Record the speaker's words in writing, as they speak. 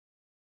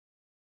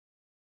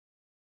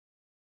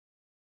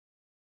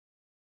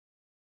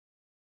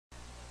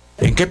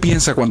¿En qué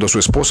piensa cuando su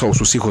esposa o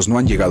sus hijos no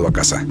han llegado a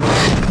casa?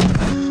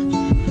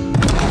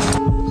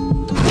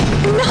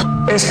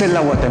 Esta es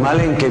la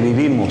Guatemala en que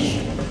vivimos.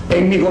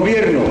 En mi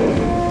gobierno,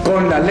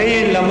 con la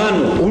ley en la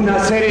mano,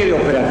 una serie de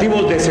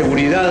operativos de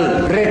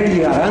seguridad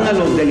retirarán a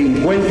los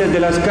delincuentes de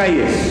las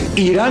calles,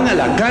 irán a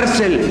la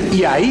cárcel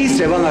y ahí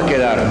se van a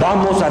quedar.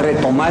 Vamos a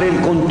retomar el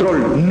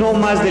control. No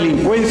más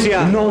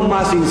delincuencia, no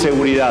más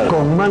inseguridad.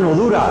 Con mano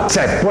dura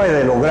se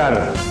puede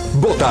lograr.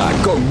 Vota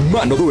con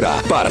Mano Dura,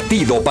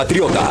 Partido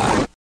Patriota.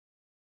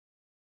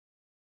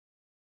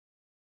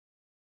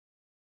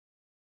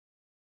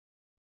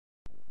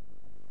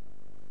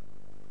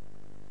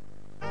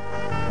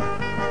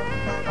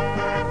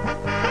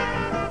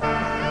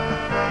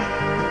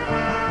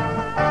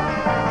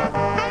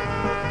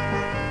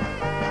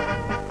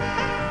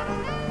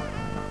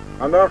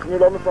 אנחנו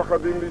לא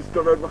מפחדים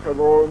להסתובב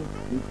בחברון,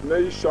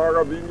 מפני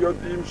שהערבים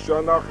יודעים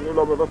שאנחנו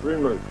לא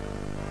מוותרים להם.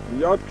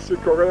 מיד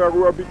כשקורה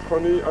אירוע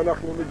ביטחוני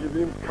אנחנו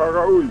מגיבים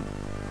כראוי,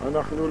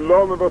 אנחנו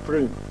לא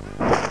מוותרים.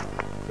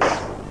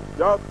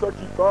 יד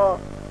תקיפה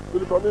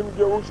ולפעמים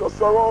גירוש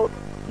עשרות,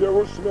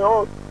 גירוש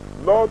מאות,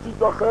 לא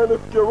תיתכן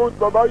הפקרות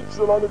בבית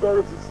שלנו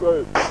בארץ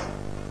ישראל.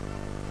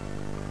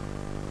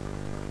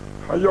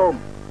 היום,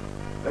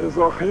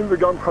 האזרחים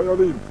וגם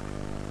חיילים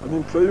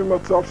הנמצאים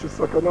במצב של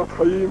סכנת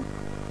חיים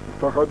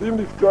מפחדים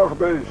לפתוח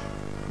באש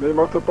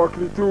מאימת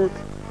הפרקליטות,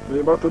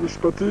 מאימת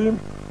המשפטים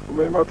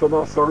ומאימת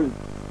המאסרים.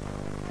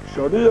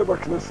 כשאני אהיה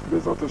בכנסת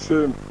בעזרת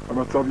השם,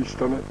 המצב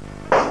ישתנה.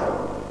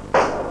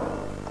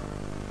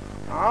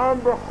 העם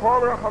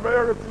בכל רחבי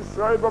ארץ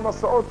ישראל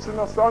במסעות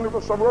שנסענו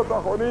בשבועות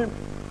האחרונים,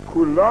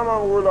 כולם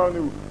אמרו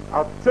לנו,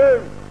 אתם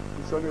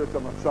תשנו את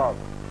המצב,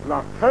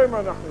 לכם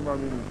אנחנו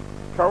מאמינים.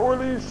 קראו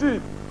לי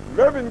אישית,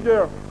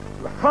 לוינגר,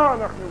 לך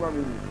אנחנו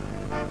מאמינים.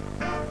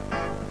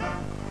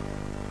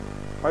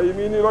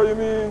 הימין היא לא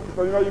ימין,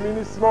 לפעמים הימין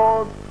היא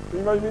שמאל,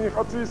 לפעמים הימין היא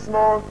חצי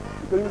שמאל,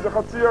 לפעמים זה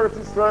חצי ארץ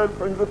ישראל,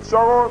 לפעמים זה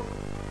פשרות.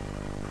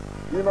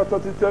 אם אתה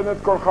תיתן את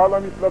קולך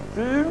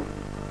למתלבטים,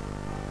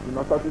 אם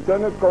אתה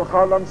תיתן את קולך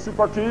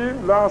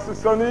למסופקים,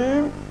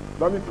 להססנים,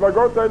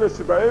 למפלגות האלה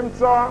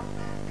שבאמצע,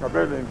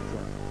 קבל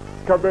אמצע,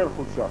 קבל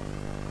חולשה.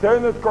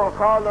 תן את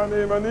קולך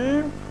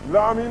לנאמנים,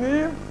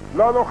 לאמינים,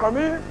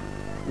 ללוחמים,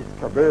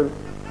 ותקבל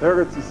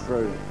ארץ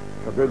ישראל,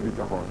 קבל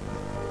ביטחון.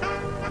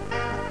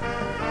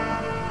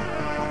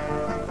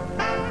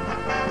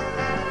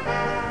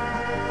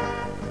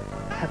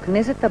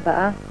 הכנסת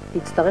הבאה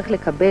תצטרך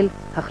לקבל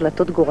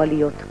החלטות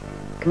גורליות.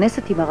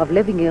 כנסת עם הרב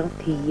לוינגר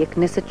תהיה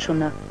כנסת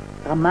שונה,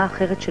 רמה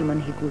אחרת של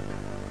מנהיגות.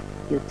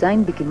 י"ז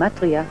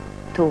בגימטריה,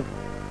 טוב.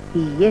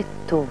 יהיה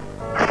טוב.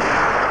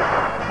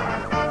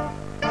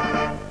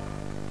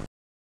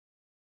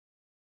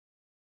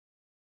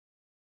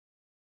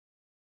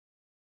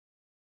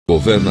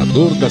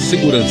 Governador da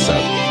Segurança,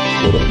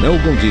 Coronel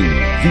Gondim,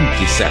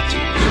 27.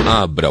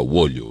 Abra o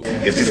olho.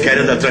 Esses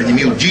caras andam atrás de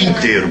mim o dia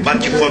inteiro,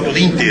 bate foto o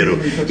dia inteiro.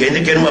 E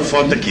ainda querem uma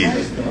foto aqui.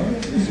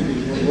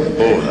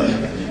 Porra.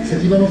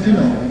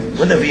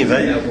 Manda vir,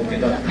 vai.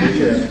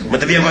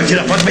 Manda vir agora,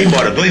 tira a foto e vai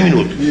embora, 2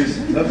 minutos.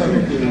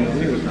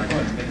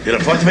 Tira a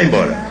foto e vai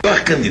embora. O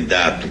maior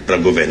candidato para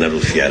governar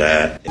o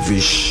Ceará.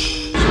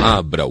 Vixe.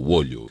 Abra o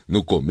olho.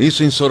 No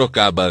comício em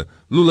Sorocaba,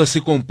 Lula se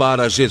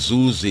compara a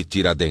Jesus e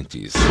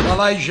Tiradentes.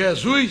 Falar em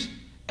Jesus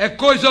é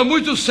coisa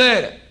muito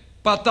séria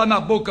para estar na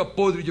boca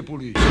podre de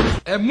política.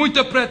 É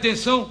muita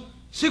pretensão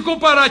se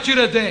comparar a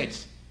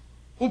Tiradentes,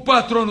 o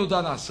patrono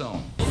da nação.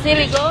 Se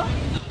ligou?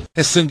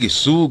 É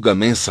sanguessuga,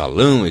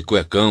 mensalão e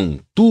cuecão,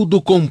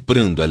 tudo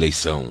comprando a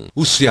eleição.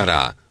 O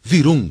Ceará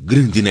virou um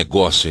grande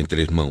negócio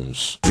entre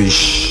irmãos.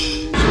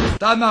 Vixe.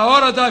 Tá na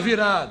hora da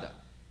virada.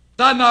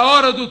 Tá na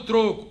hora do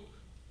troco.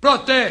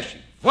 Proteste.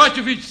 Vote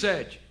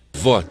 27.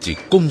 Vote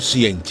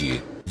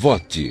consciente.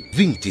 Vote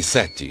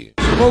 27.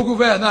 Vou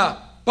governar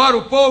para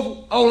o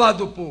povo, ao lado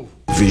do povo.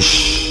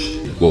 Vixe.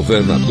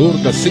 Governador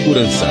da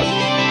Segurança,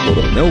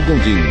 Coronel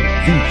Gondim,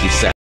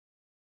 27.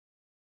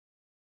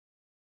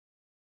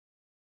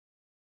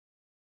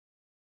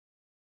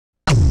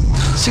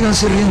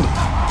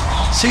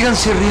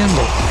 Síganse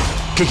riendo,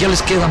 que ya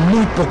les queda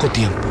muy poco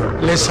tiempo.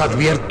 Les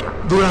advierto,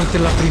 durante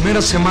la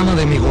primera semana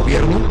de mi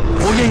gobierno,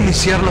 voy a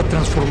iniciar la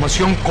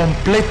transformación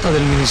completa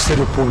del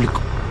Ministerio Público,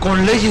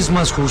 con leyes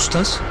más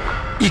justas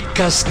y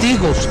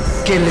castigos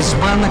que les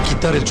van a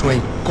quitar el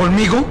sueño.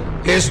 Conmigo,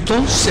 esto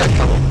se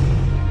acabó.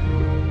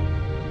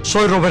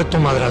 Soy Roberto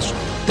Madrazo.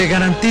 Te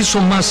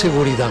garantizo más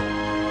seguridad,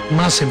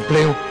 más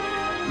empleo,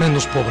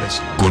 menos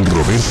pobreza. Con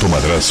Roberto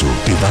Madrazo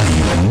te va a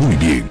ir muy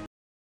bien.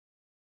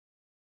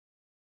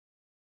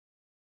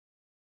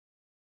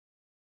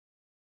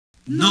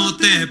 No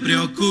te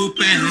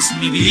preocupes,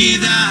 mi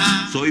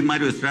vida. Soy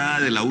Mario Estrada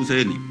de la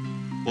UCN.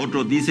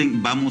 Otros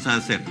dicen vamos a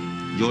hacer.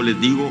 Yo les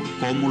digo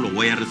cómo lo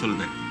voy a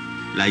resolver.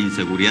 La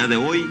inseguridad de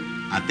hoy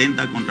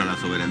atenta contra la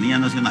soberanía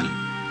nacional.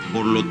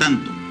 Por lo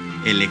tanto,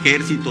 el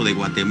ejército de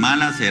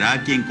Guatemala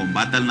será quien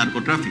combata al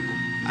narcotráfico,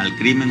 al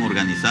crimen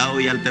organizado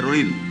y al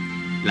terrorismo.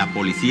 La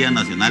Policía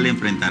Nacional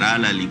enfrentará a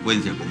la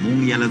delincuencia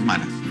común y a las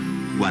maras.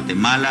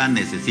 Guatemala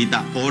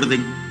necesita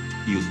orden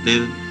y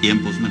usted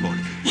tiempos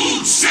mejores.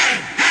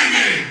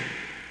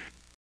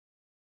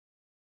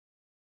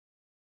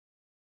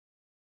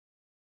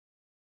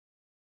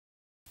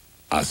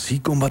 Así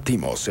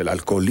combatimos el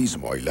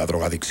alcoholismo y la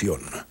drogadicción.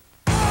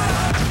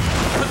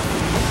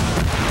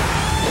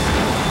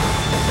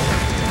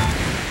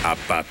 A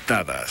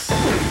patadas.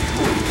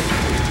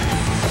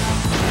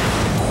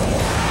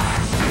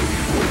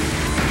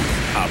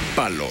 A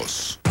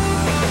palos.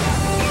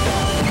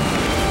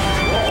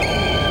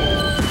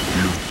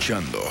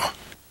 Luchando.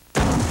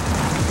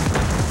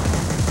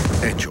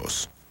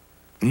 Hechos,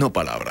 no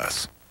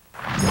palabras.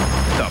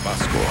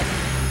 Tabasco.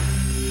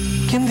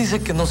 ¿Quién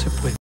dice que no se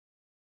puede?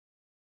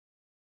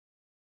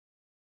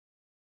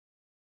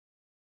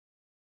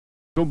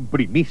 Son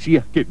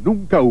primicias que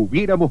nunca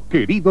hubiéramos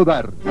querido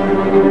dar.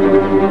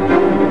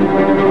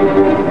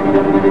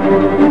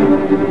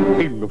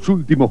 En los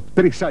últimos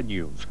 3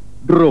 años,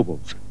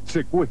 robos,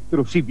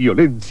 secuestros y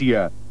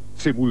violencia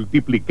se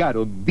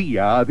multiplicaron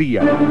día a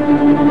día.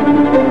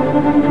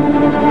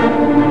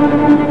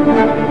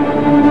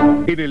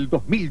 En el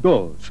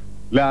 2002,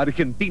 la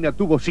Argentina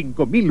tuvo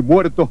 5.000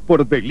 muertos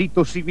por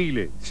delitos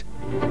civiles.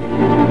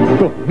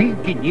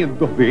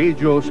 2.500 de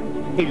ellos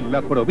en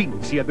la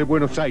provincia de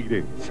Buenos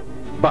Aires.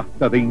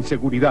 Basta de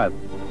inseguridad.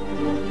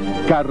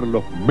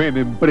 Carlos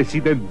Menem,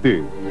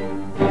 presidente.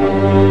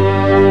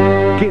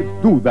 ¿Qué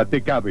duda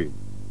te cabe?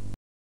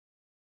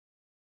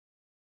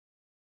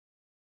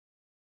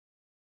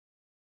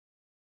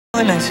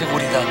 De la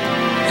inseguridad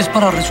es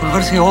para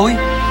resolverse hoy,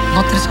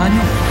 no 3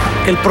 años.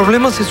 El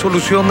problema se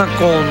soluciona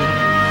con,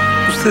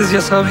 ustedes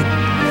ya saben,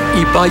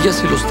 y vaya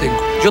si los tengo.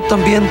 Yo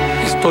también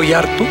estoy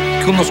harto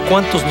que unos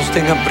cuantos nos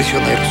tengan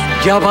prisioneros.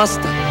 Ya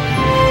basta.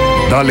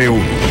 Dale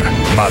un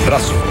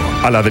madrazo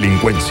a la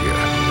delincuencia.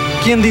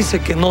 ¿Quién dice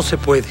que no se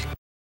puede?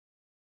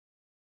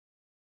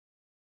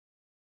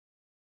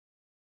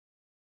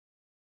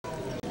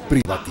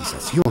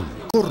 Privatización,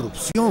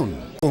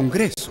 corrupción,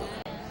 Congreso.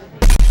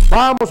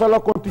 Vamos a la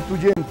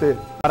constituyente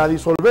para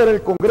disolver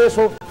el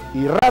Congreso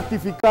y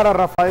ratificar a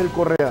Rafael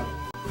Correa.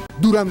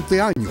 Durante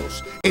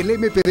años, el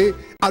MPD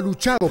ha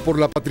luchado por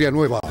la patria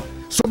nueva.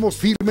 Somos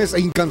firmes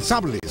e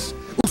incansables.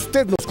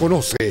 Usted nos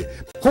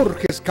conoce.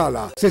 Jorge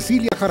Escala,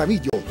 Cecilia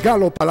Jaramillo,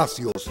 Galo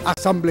Palacios,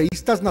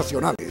 asambleístas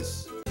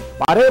nacionales.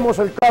 Paremos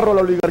el carro a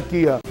la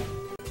oligarquía.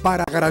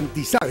 Para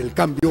garantizar el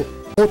cambio,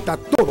 vota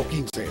todo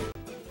 15.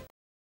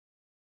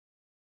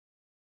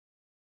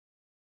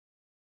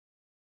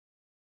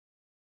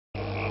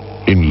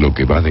 En lo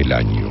que va del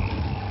año,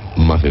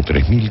 más de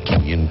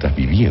 3.500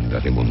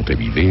 viviendas de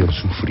Montevideo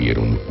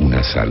sufrieron un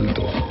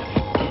asalto.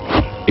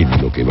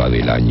 En lo que va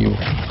del año,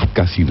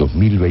 casi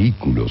 2.000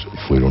 vehículos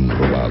fueron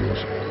robados.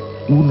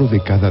 1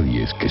 de cada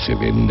 10 que se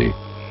vende.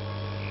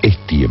 Es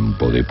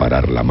tiempo de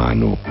parar la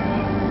mano.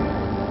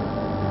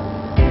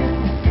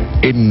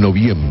 En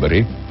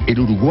noviembre, el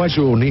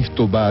uruguayo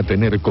honesto va a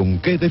tener con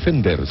qué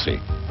defenderse.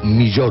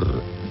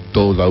 Millor,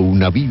 toda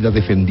una vida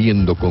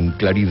defendiendo con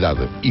claridad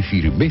y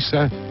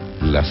firmeza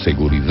la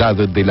seguridad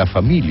de la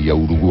familia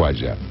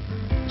uruguaya.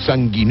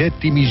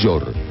 Sanguinetti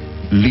Millor,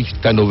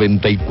 lista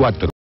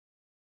 94.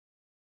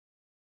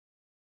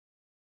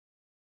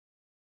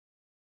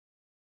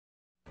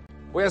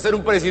 Voy a ser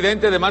un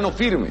presidente de mano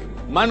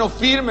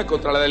firme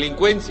contra la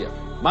delincuencia,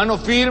 mano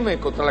firme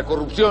contra la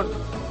corrupción.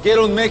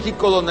 Quiero un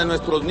México donde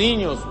nuestros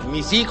niños,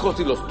 mis hijos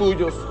y los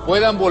tuyos,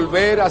 puedan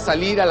volver a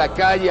salir a la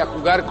calle a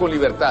jugar con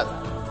libertad.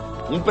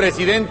 Un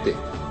presidente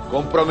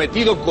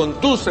comprometido con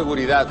tu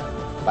seguridad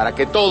para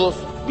que todos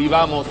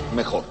vivamos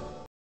mejor.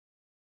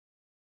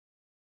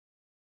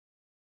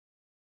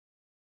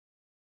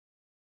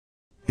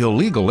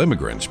 Illegal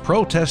immigrants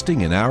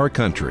protesting in our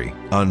country.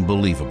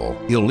 Unbelievable.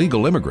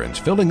 Illegal immigrants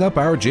filling up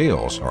our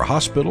jails, our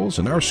hospitals,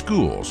 and our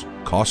schools.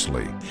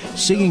 Costly.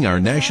 Singing our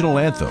national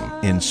anthem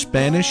in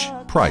Spanish.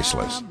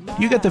 Priceless.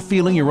 You get the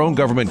feeling your own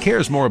government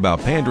cares more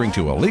about pandering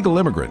to illegal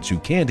immigrants who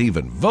can't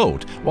even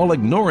vote while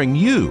ignoring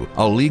you,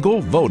 a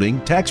legal,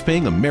 voting,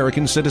 tax-paying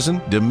American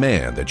citizen.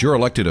 Demand that your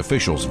elected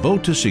officials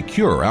vote to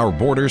secure our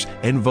borders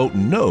and vote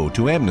no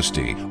to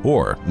amnesty.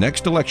 Or,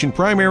 next election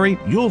primary,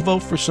 you'll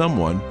vote for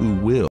someone who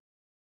will.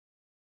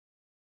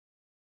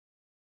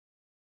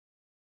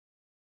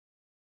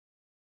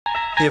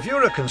 If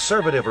you're a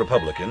conservative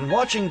Republican,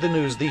 watching the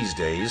news these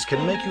days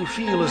can make you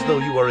feel as though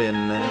you are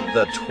in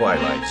the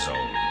Twilight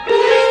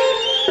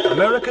Zone.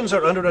 Americans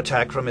are under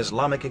attack from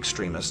Islamic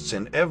extremists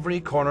in every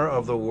corner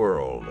of the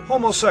world.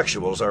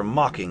 Homosexuals are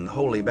mocking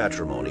holy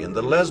matrimony, and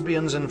the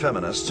lesbians and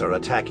feminists are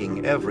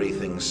attacking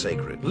everything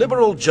sacred.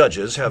 Liberal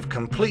judges have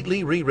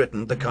completely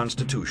rewritten the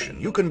Constitution.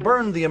 You can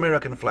burn the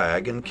American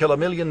flag and kill 1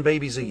 million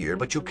babies a year,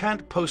 but you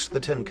can't post the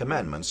 10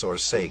 Commandments or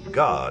say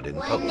God in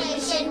public.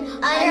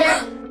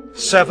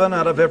 7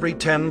 out of every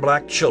 10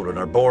 black children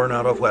are born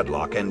out of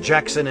wedlock, and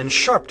Jackson and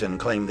Sharpton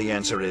claim the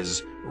answer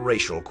is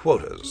racial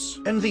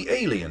quotas. And the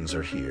aliens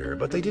are here,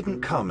 but they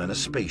didn't come in a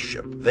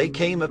spaceship. They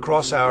came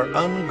across our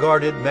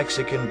unguarded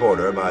Mexican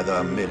border by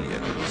the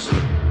millions.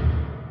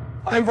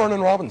 I'm Vernon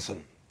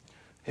Robinson.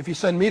 If you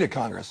send me to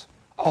Congress,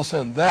 I'll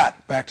send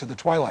that back to the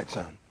Twilight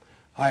Zone.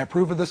 I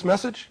approve of this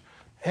message.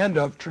 and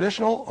of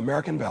traditional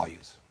American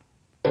values.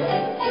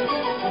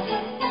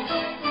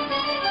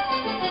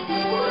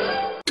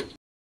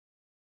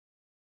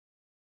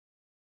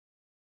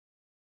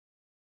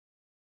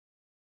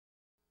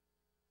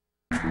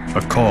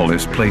 A call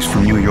is placed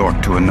from New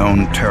York to a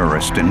known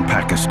terrorist in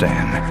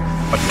Pakistan.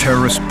 A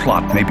terrorist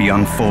plot may be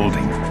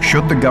unfolding.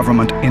 Should the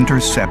government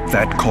intercept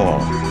that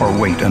call or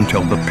wait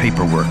until the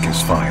paperwork is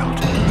filed?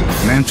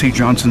 Nancy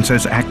Johnson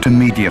says act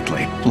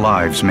immediately.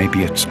 Lives may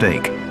be at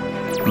stake.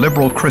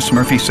 Liberal Chris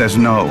Murphy says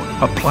no.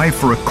 Apply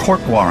for a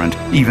court warrant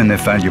even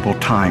if valuable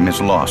time is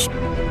lost.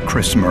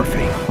 Chris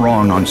Murphy,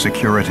 wrong on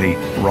security,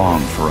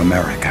 wrong for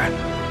America.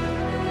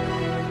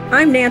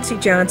 I'm Nancy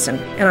Johnson,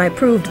 and I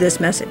approved this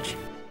message.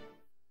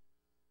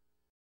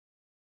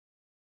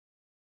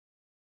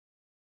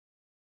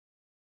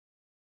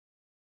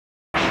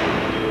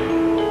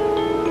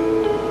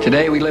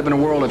 Today we live in a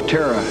world of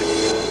terror,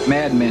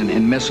 madmen,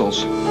 and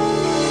missiles.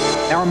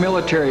 Our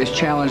military is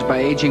challenged by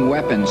aging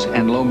weapons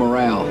and low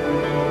morale.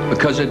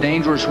 Because a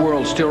dangerous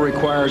world still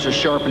requires a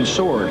sharpened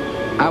sword,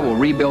 I will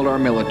rebuild our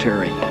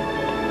military.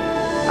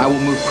 I will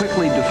move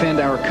quickly to defend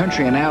our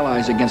country and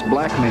allies against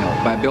blackmail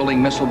by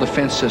building missile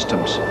defense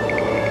systems.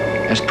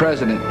 As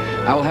president,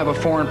 I will have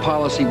a foreign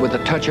policy with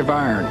a touch of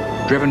iron,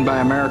 driven by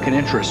American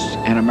interests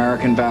and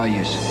American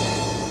values.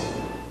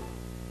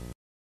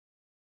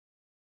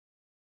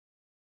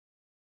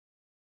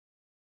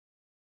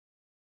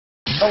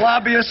 The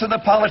lobbyists and the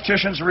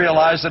politicians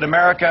realize that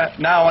America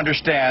now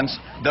understands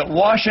that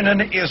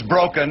Washington is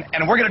broken,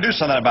 and we're going to do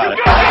something about it.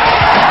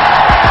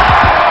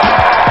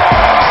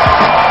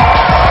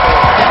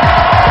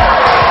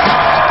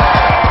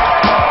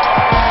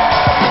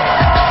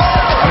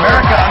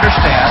 America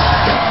understands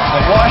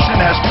that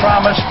Washington has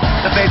promised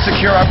that they'd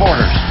secure our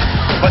borders,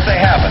 but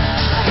they haven't.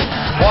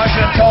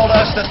 Washington told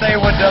us that they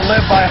would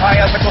live by high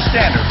ethical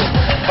standards,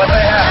 but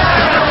they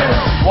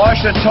haven't.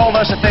 Washington told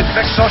us that they'd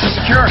fix Social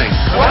Security.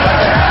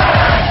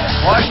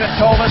 Washington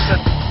told us that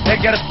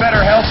they'd get us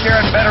better health care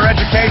and better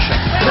education.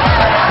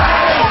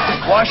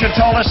 Washington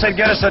told us they'd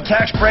get us a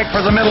tax break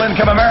for the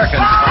middle-income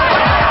Americans.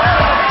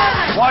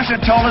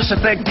 Washington told us that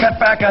they'd cut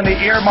back on the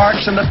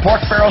earmarks and the pork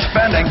barrel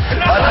spending,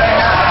 but they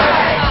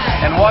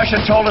haven't. And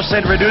Washington told us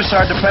they'd reduce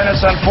our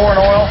dependence on foreign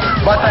oil,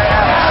 but they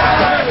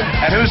haven't.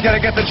 And who's going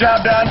to get the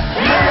job done?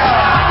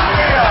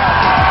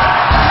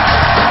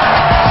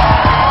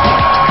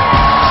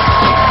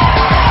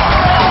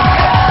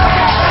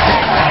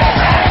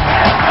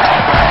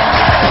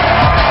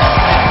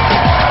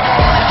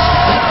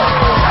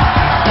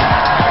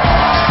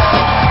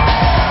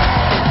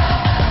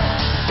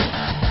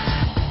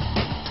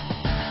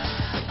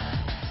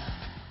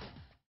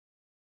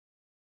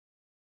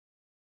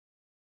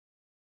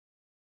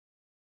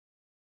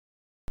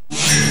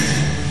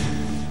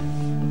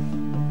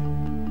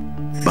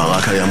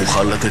 ברק היה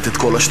מוכן לתת את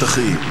כל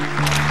השטחים,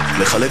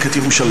 לחלק את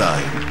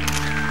ירושלים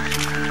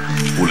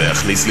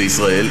ולהכניס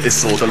לישראל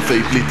עשרות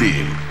אלפי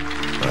פליטים,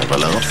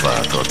 אבל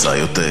ערפאת רצה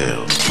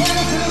יותר.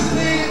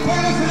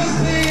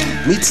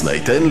 מצנע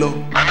ייתן לו.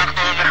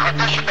 אנחנו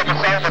נחדש את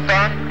המשא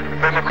ומתן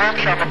במקום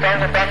שהמשא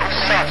ומתן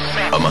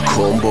הופסק.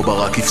 המקום בו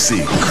ברק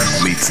הפסיק,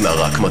 מצנע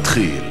רק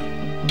מתחיל.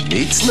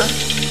 מצנע?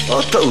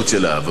 עוד טעות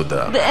של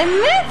העבודה.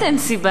 באמת אין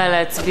סיבה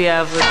להצביע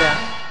עבודה.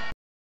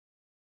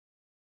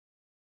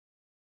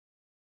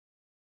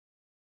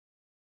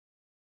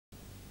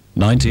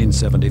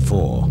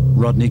 (1974)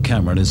 Rodney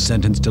Cameron is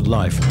sentenced to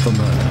life for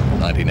murder.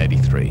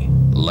 1983.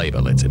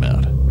 Labour lets him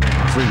out.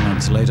 3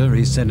 months later,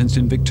 he's sentenced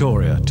in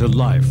Victoria to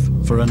life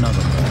for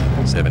another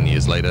murder. 7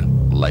 years later,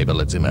 Labour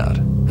lets him out.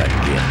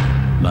 Again.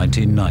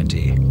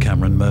 1990.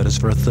 Cameron murders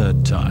for a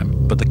third time,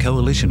 but the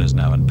coalition is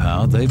now in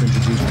power. They've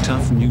introduced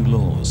tough new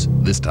laws.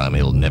 This time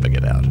he'll never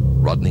get out.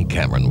 Rodney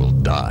Cameron will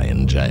die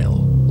in jail.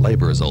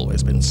 Labour has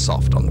always been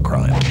soft on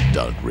crime.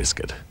 Don't risk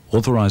it.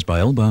 Authorised by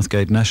L.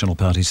 Bathgate National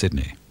Party,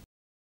 Sydney.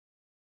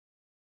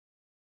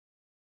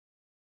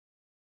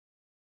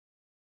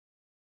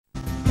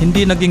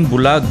 Hindi naging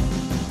bulag,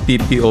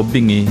 pipi o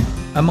bingi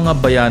ang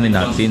mga bayani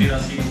natin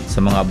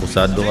sa mga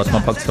abusado at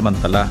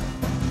mapagsamantala.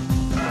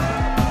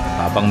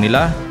 Tapang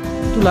nila,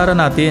 tularan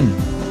natin.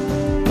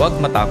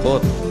 Huwag matakot,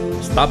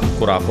 stop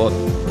kurakot.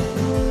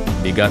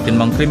 Bigatin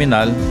mang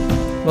kriminal,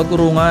 huwag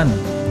urungan,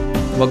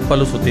 huwag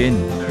palusutin.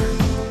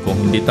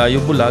 Kung hindi tayo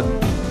bulag,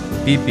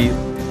 pipi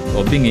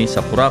o bingi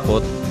sa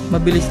kurakot,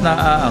 mabilis na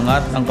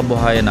aangat ang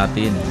kabuhayan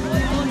natin.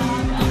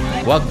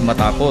 Huwag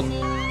matakot,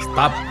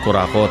 stop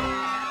kurakot.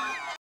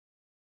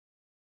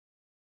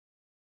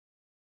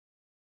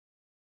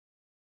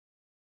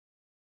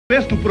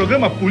 No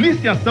programa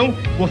Polícia em Ação,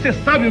 você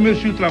sabe o meu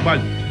estilo de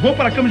trabalho. Vou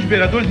para a Câmara dos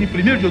Vereadores em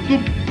 1º de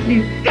outubro com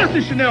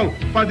esse chinelo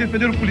para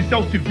defender o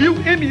policial civil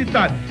e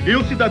militar.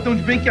 Eu, cidadão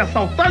de bem que é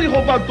assaltado e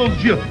roubado todos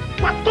os dias.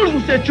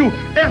 1471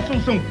 é a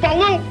solução.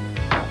 Paulão,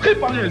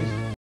 ripa neles.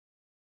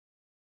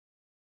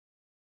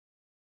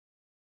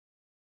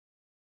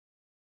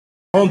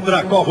 Contra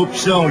a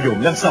corrupção e o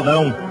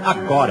mensalão,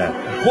 agora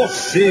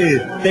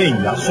você tem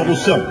a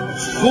solução.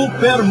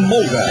 Super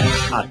Moura.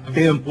 Há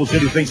tempos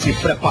ele vem se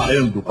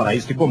preparando para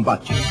este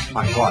combate.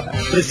 Agora,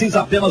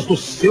 precisa apenas do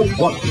seu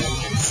voto.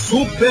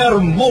 Super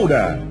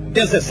Moura.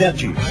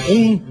 17,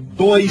 1,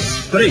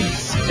 2,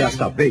 3.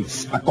 Desta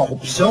vez, a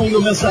corrupção e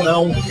o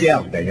mensalão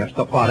perdem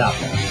esta parada.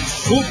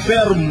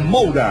 Super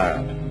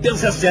Moura.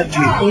 17,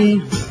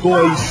 1,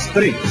 2,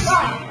 3.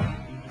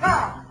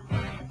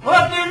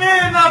 Ô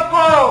menina,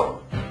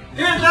 pô!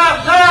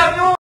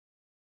 Desgraçado!